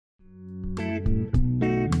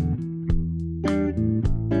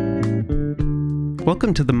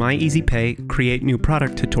Welcome to the MyEasyPay Create New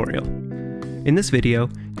Product tutorial. In this video,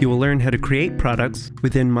 you will learn how to create products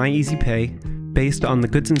within MyEasyPay based on the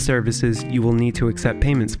goods and services you will need to accept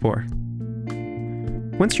payments for.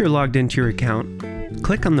 Once you're logged into your account,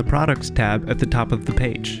 click on the Products tab at the top of the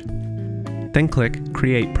page. Then click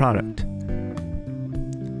Create Product.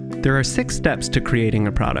 There are 6 steps to creating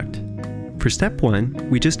a product. For step 1,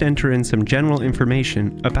 we just enter in some general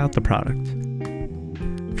information about the product.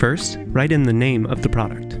 First, write in the name of the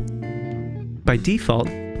product. By default,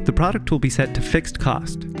 the product will be set to fixed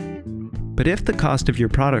cost. But if the cost of your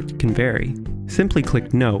product can vary, simply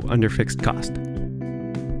click No under Fixed Cost.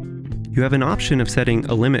 You have an option of setting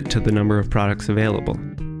a limit to the number of products available.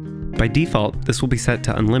 By default, this will be set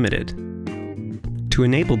to Unlimited. To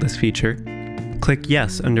enable this feature, click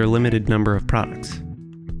Yes under Limited Number of Products.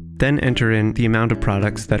 Then enter in the amount of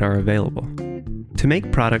products that are available. To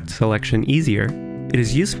make product selection easier, it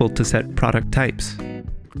is useful to set product types.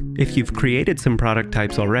 If you've created some product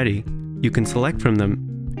types already, you can select from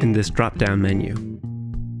them in this drop-down menu.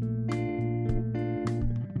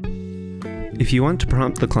 If you want to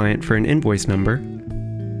prompt the client for an invoice number,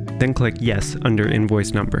 then click Yes under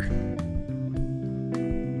Invoice Number.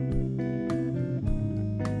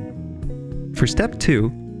 For step 2,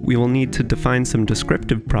 we will need to define some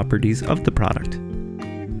descriptive properties of the product.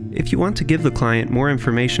 If you want to give the client more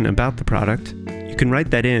information about the product, you can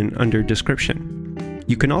write that in under Description.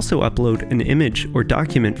 You can also upload an image or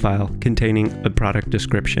document file containing a product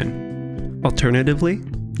description. Alternatively,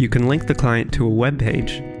 you can link the client to a web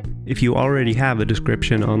page if you already have a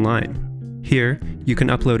description online. Here, you can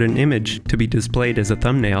upload an image to be displayed as a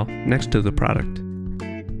thumbnail next to the product.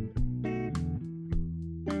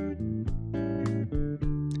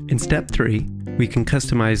 In step 3, we can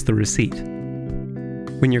customize the receipt.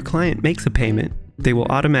 When your client makes a payment, they will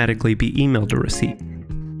automatically be emailed a receipt.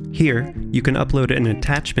 Here, you can upload an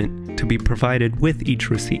attachment to be provided with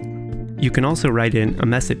each receipt. You can also write in a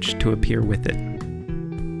message to appear with it.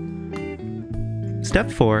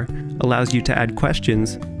 Step 4 allows you to add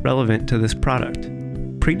questions relevant to this product.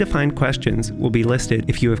 Predefined questions will be listed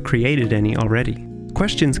if you have created any already.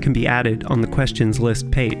 Questions can be added on the Questions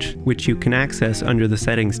List page, which you can access under the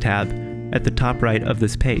Settings tab at the top right of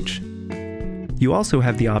this page. You also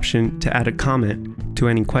have the option to add a comment to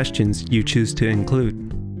any questions you choose to include.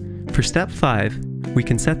 For step 5, we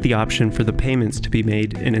can set the option for the payments to be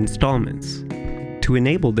made in installments. To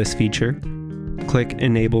enable this feature, click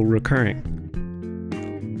Enable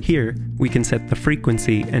Recurring. Here, we can set the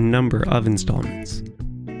frequency and number of installments.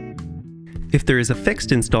 If there is a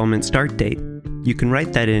fixed installment start date, you can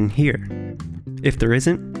write that in here. If there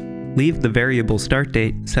isn't, leave the variable start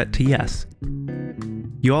date set to Yes.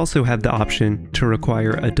 You also have the option to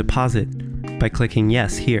require a deposit by clicking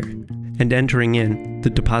Yes here and entering in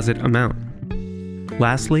the deposit amount.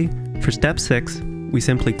 Lastly, for step 6, we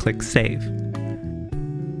simply click Save.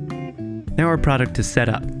 Now our product is set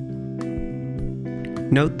up.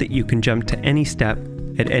 Note that you can jump to any step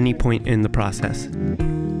at any point in the process.